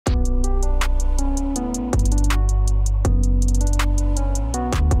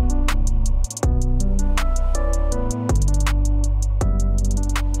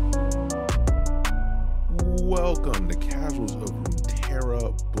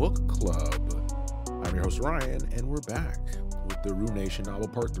Book Club. I'm your host, Ryan, and we're back with the Ruination novel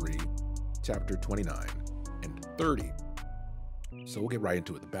part 3, chapter 29 and 30. So we'll get right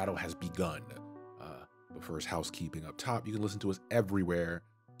into it. The battle has begun. But first, housekeeping up top. You can listen to us everywhere.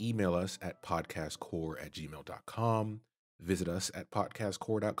 Email us at podcastcore@gmail.com. Visit us at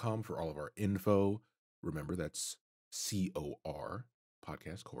podcastcore.com for all of our info. Remember, that's COR,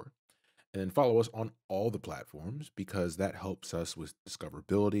 Podcast Core. And then follow us on all the platforms because that helps us with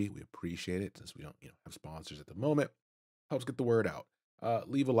discoverability. We appreciate it since we don't have sponsors at the moment. Helps get the word out.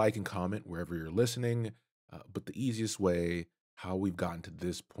 Leave a like and comment wherever you're listening. But the easiest way, how we've gotten to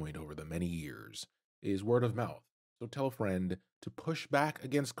this point over the many years, is word of mouth. So tell a friend to push back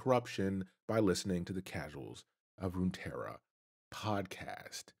against corruption by listening to the Casuals of Runeterra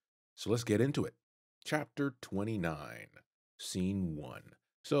podcast. So let's get into it. Chapter 29, Scene 1.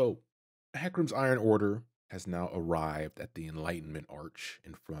 So Hecarim's Iron Order has now arrived at the Enlightenment Arch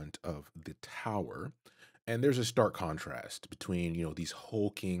in front of the tower. And there's a stark contrast between, these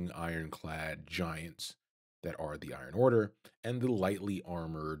hulking ironclad giants that are the Iron Order and the lightly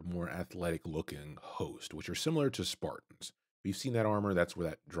armored, more athletic looking host, which are similar to Spartans. We've seen that armor, that's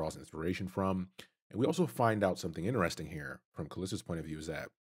where that draws inspiration from. And we also find out something interesting here from Callista's point of view is that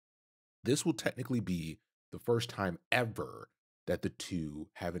this will technically be the first time ever that the two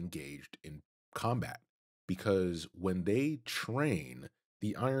have engaged in combat. Because when they train,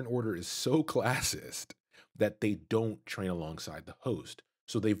 the Iron Order is so classist that they don't train alongside the host.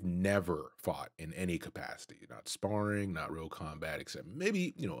 So they've never fought in any capacity, not sparring, not real combat, except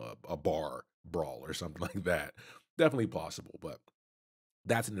maybe, a bar brawl or something like that. Definitely possible, but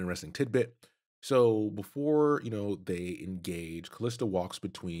that's an interesting tidbit. So before, they engage, Callista walks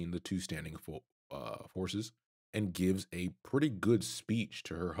between the two standing forces and gives a pretty good speech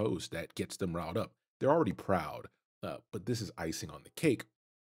to her host that gets them riled up. They're already proud, but this is icing on the cake.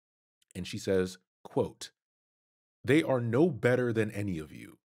 And she says, quote, "They are no better than any of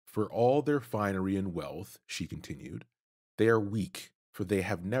you. For all their finery and wealth," she continued, "they are weak, for they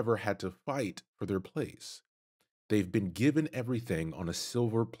have never had to fight for their place. They've been given everything on a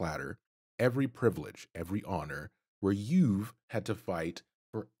silver platter, every privilege, every honor, where you've had to fight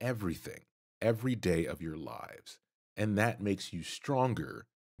for everything, every day of your lives. And that makes you stronger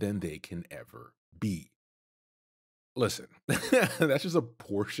than they can ever be." Listen, that's just a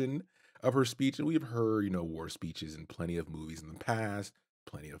portion of her speech. And we've heard, war speeches in plenty of movies in the past,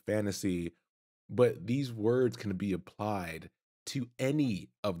 plenty of fantasy. But these words can be applied to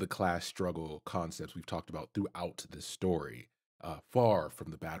any of the class struggle concepts we've talked about throughout this story, far from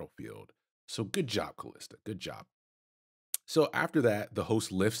the battlefield. So good job, Callista. Good job. So after that, the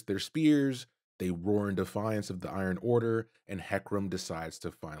host lifts their spears, they roar in defiance of the Iron Order, and Hecarim decides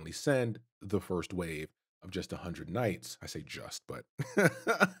to finally send the first wave of just 100 knights. I say just, but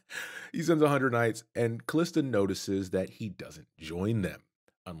he sends 100 knights, and Callista notices that he doesn't join them,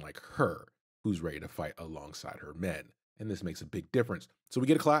 unlike her, who's ready to fight alongside her men. And this makes a big difference. So we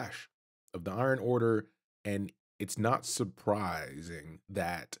get a clash of the Iron Order, and it's not surprising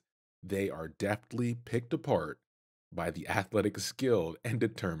that they are deftly picked apart by the athletic, skilled, and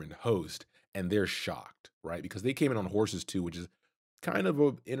determined host. And they're shocked, right? Because they came in on horses too, which is kind of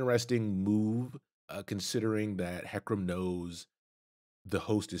an interesting move, considering that Hecarim knows the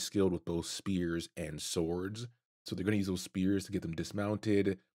host is skilled with both spears and swords. So they're going to use those spears to get them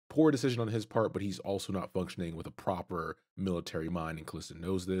dismounted. Poor decision on his part, but he's also not functioning with a proper military mind, and Callista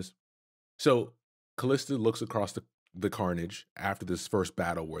knows this. So Callista looks across the carnage after this first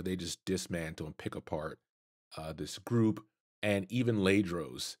battle where they just dismantle and pick apart this group. And even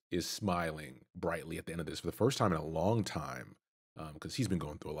Ladros is smiling brightly at the end of this for the first time in a long time, because he's been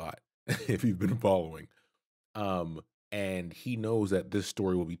going through a lot, if you've been following. And he knows that this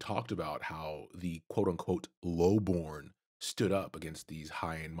story will be talked about, how the quote-unquote lowborn stood up against these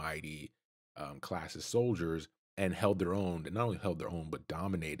high and mighty classist soldiers and held their own, and not only held their own, but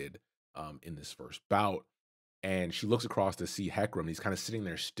dominated in this first bout. And she looks across to see Hecarim. He's kind of sitting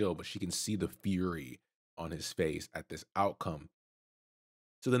there still, but she can see the fury on his face at this outcome.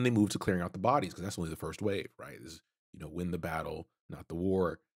 So then they move to clearing out the bodies, because that's only the first wave, right? This is, win the battle, not the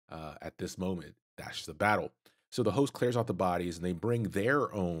war. At this moment, that's just the battle. So the host clears out the bodies, and they bring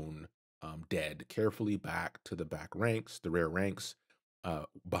their own dead carefully back to the back ranks, the rear ranks,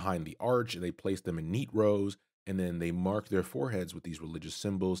 behind the arch, and they place them in neat rows, and then they mark their foreheads with these religious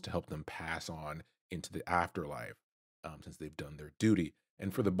symbols to help them pass on into the afterlife, since they've done their duty.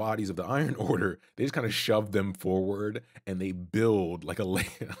 And for the bodies of the Iron Order, they just kind of shove them forward, and they build like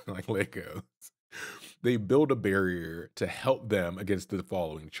like Legos. They build a barrier to help them against the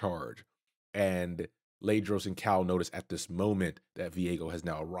following charge. And Ladros and Cal notice at this moment that Viego has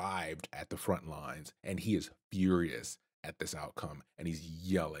now arrived at the front lines, and he is furious at this outcome, and he's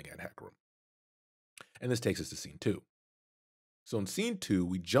yelling at Hecarim. And this takes us to scene 2. So in scene 2,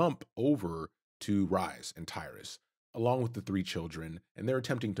 we jump over to Rise and Tyrus, along with the 3 children, and they're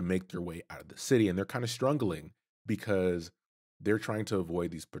attempting to make their way out of the city, and they're kind of struggling because they're trying to avoid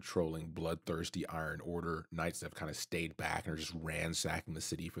these patrolling, bloodthirsty Iron Order knights that have kind of stayed back and are just ransacking the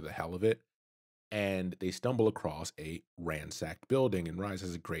city for the hell of it. And they stumble across a ransacked building, and Rise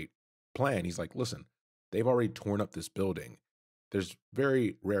has a great plan. He's like, listen, they've already torn up this building. There's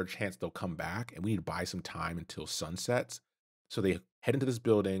very rare chance they'll come back, and we need to buy some time until sunsets. So they head into this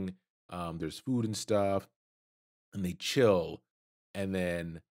building. There's food and stuff, and they chill. And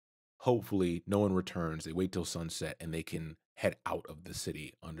then hopefully no one returns. They wait till sunset, and they can head out of the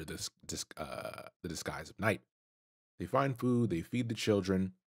city under the disguise of night. They find food. They feed the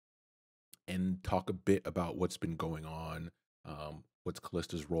children and talk a bit about what's been going on, what's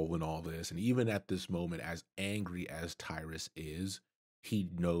Callista's role in all this. And even at this moment, as angry as Tyrus is, he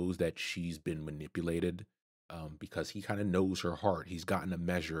knows that she's been manipulated, because he kind of knows her heart. He's gotten a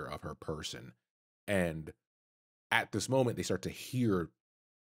measure of her person. And at this moment, they start to hear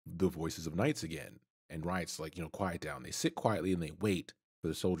the voices of knights again. And Riot's like, quiet down. They sit quietly and they wait for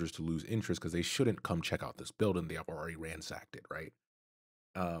the soldiers to lose interest because they shouldn't come check out this building. They have already ransacked it, right?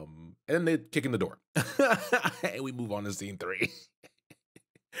 And then they kick in the door. And we move on to scene 3.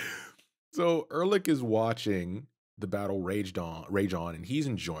 So Ehrlich is watching the battle rage on, and he's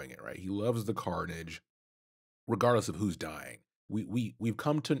enjoying it, right? He loves the carnage, regardless of who's dying. We've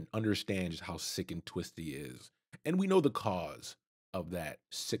come to understand just how sick and twisted he is. And we know the cause of that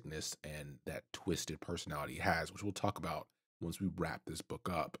sickness and that twisted personality he has, which we'll talk about once we wrap this book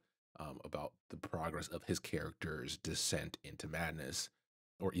up, about the progress of his character's descent into madness,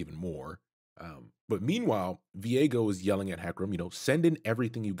 or even more. But meanwhile, Viego is yelling at Hecarim, send in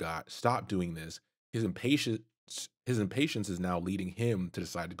everything you got. Stop doing this. His impatience is now leading him to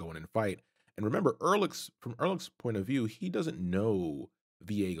decide to go in and fight. And remember, from Ehrlich's point of view, he doesn't know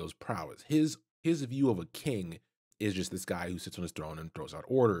Viego's prowess. His view of a king is just this guy who sits on his throne and throws out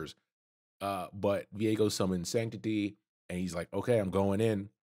orders. But Viego summons Sanctity, and he's like, okay, I'm going in.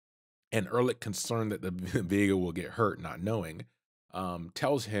 And Ehrlich, concerned that the Viego will get hurt, not knowing,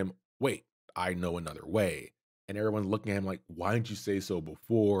 tells him, wait, I know another way. And everyone's looking at him like, why didn't you say so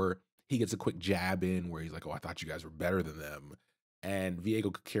before? He gets a quick jab in where he's like, oh, I thought you guys were better than them. And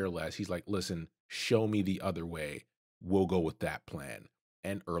Viego could care less. He's like, listen, show me the other way. We'll go with that plan.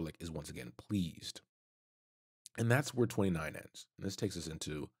 And Ehrlich is once again pleased. And that's where 29 ends. And this takes us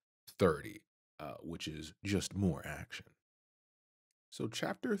into 30, which is just more action. So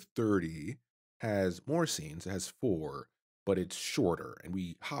chapter 30 has more scenes. It has 4, but it's shorter. And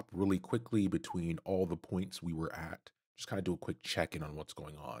we hop really quickly between all the points we were at. Just kind of do a quick check-in on what's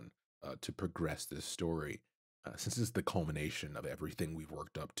going on to progress this story, since it's the culmination of everything we've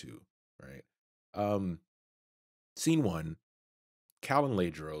worked up to, right? Scene 1, Cal and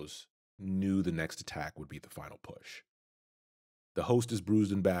Ladros knew the next attack would be the final push. The host is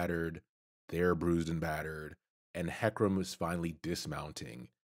bruised and battered, they're bruised and battered, and Hecarim is finally dismounting,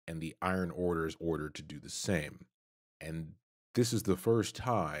 and the Iron Order is ordered to do the same. And this is the first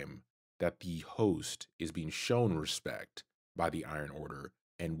time that the host is being shown respect by the Iron Order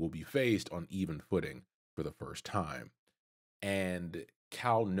and will be faced on even footing for the first time. And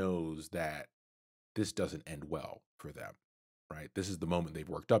Cal knows that this doesn't end well for them, right? This is the moment they've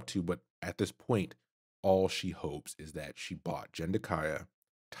worked up to, but at this point, all she hopes is that she bought Jendikaya,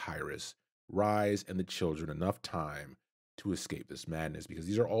 Tyrus, Rise, and the children enough time to escape this madness, because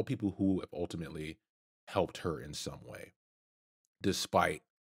these are all people who have ultimately helped her in some way, despite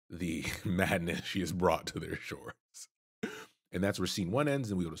the madness she has brought to their shores. And that's where scene 1 ends,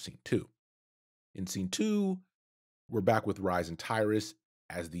 and we go to scene 2. In scene 2, we're back with Rise and Tyrus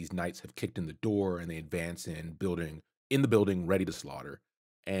as these knights have kicked in the door and they advance in the building, ready to slaughter.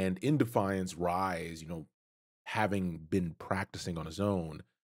 And in defiance, Rise, having been practicing on his own,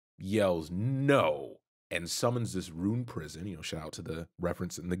 yells no and summons this rune prison. Shout out to the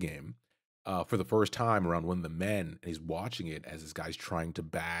reference in the game. For the first time around one of the men, and he's watching it as this guy's trying to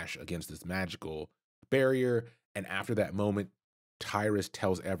bash against this magical barrier. And after that moment, Tyrus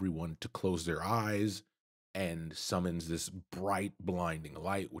tells everyone to close their eyes and summons this bright, blinding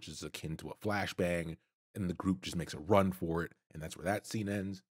light, which is akin to a flashbang, and the group just makes a run for it, and that's where that scene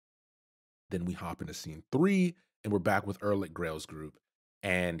ends. Then we hop into scene 3, and we're back with Ehrlich Grail's group,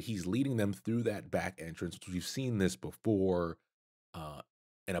 and he's leading them through that back entrance, which we've seen this before,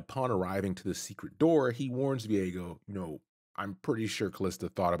 and upon arriving to the secret door, he warns Viego, I'm pretty sure Callista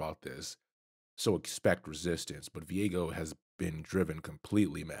thought about this, so expect resistance. But Viego has been driven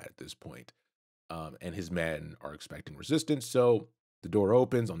completely mad at this point, and his men are expecting resistance. So the door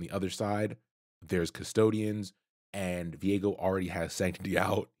opens on the other side. There's custodians, and Viego already has Sanctity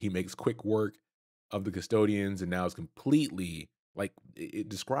out. He makes quick work of the custodians, and now is completely like it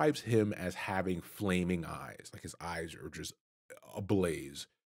describes him as having flaming eyes. Like his eyes are just ablaze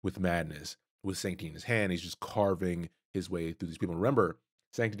with madness. With Sanctity in his hand, he's just carving his way through these people. Remember,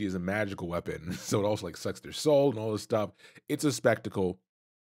 Sanctity is a magical weapon, so it also like sucks their soul and all this stuff. It's a spectacle.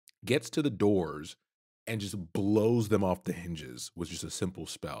 Gets to the doors and just blows them off the hinges with just a simple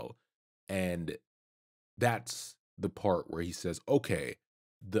spell. And that's the part where he says, "Okay,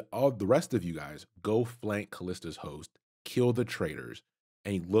 the rest of you guys go flank Callista's host, kill the traitors."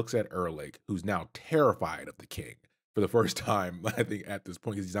 And he looks at Erlich, who's now terrified of the king for the first time, I think, at this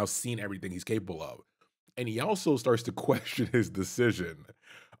point, because he's now seen everything he's capable of. And he also starts to question his decision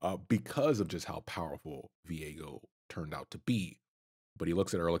because of just how powerful Viego turned out to be. But he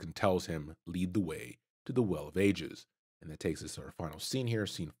looks at Erlich and tells him, "Lead the way to the Well of Ages." And that takes us to our final scene here,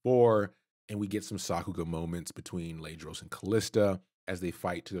 scene 4. And we get some Sakuga moments between Ladros and Callista as they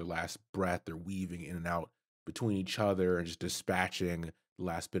fight to their last breath. They're weaving in and out between each other and just dispatching the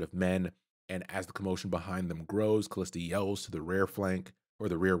last bit of men. And as the commotion behind them grows, Callista yells to the rear flank or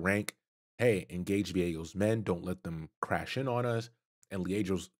the rear rank, "Hey, engage Viego's men. Don't let them crash in on us." And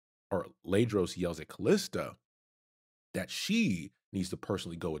Ladros yells at Callista that she needs to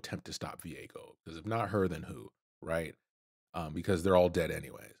personally go attempt to stop Viego. Because if not her, then who, right? Because they're all dead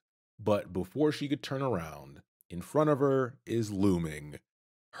anyways. But before she could turn around, in front of her is looming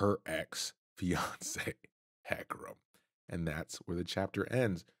her ex-fiance, Hecarim. And that's where the chapter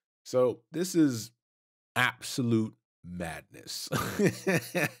ends. So this is absolute madness.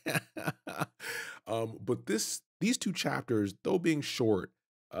 But these two chapters, though being short,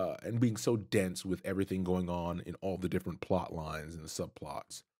 and being so dense with everything going on in all the different plot lines and the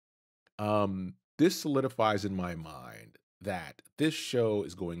subplots, this solidifies in my mind that this show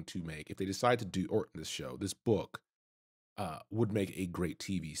is going to make, if they decide to do, or this book, would make a great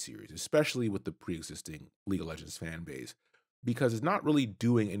TV series, especially with the pre-existing League of Legends fan base, because it's not really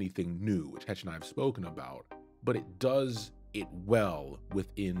doing anything new, which Hetch and I have spoken about, but it does it well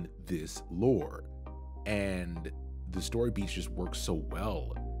within this lore. And the story beats just work so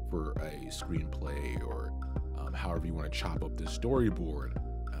well for a screenplay or however you want to chop up this storyboard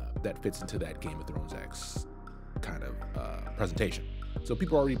that fits into that Game of Thrones X kind of presentation. So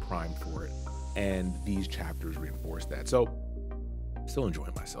people are already primed for it, and these chapters reinforce that. So still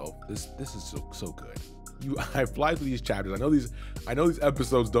enjoying myself. This is so good. I fly through these chapters. I know these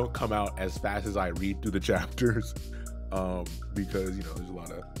episodes don't come out as fast as I read through the chapters, because there's a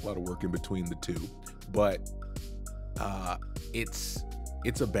lot of work in between the two. But it's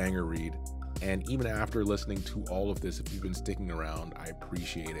a banger read, and even after listening to all of this, if you've been sticking around, I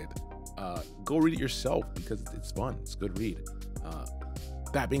appreciate it. Go read it yourself because it's fun. It's a good read.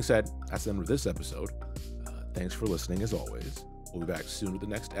 That being said, that's the end of this episode. Thanks for listening as always. We'll be back soon with the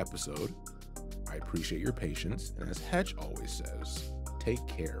next episode. I appreciate your patience, and as Hetch always says, take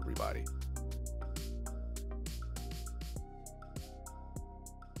care, everybody.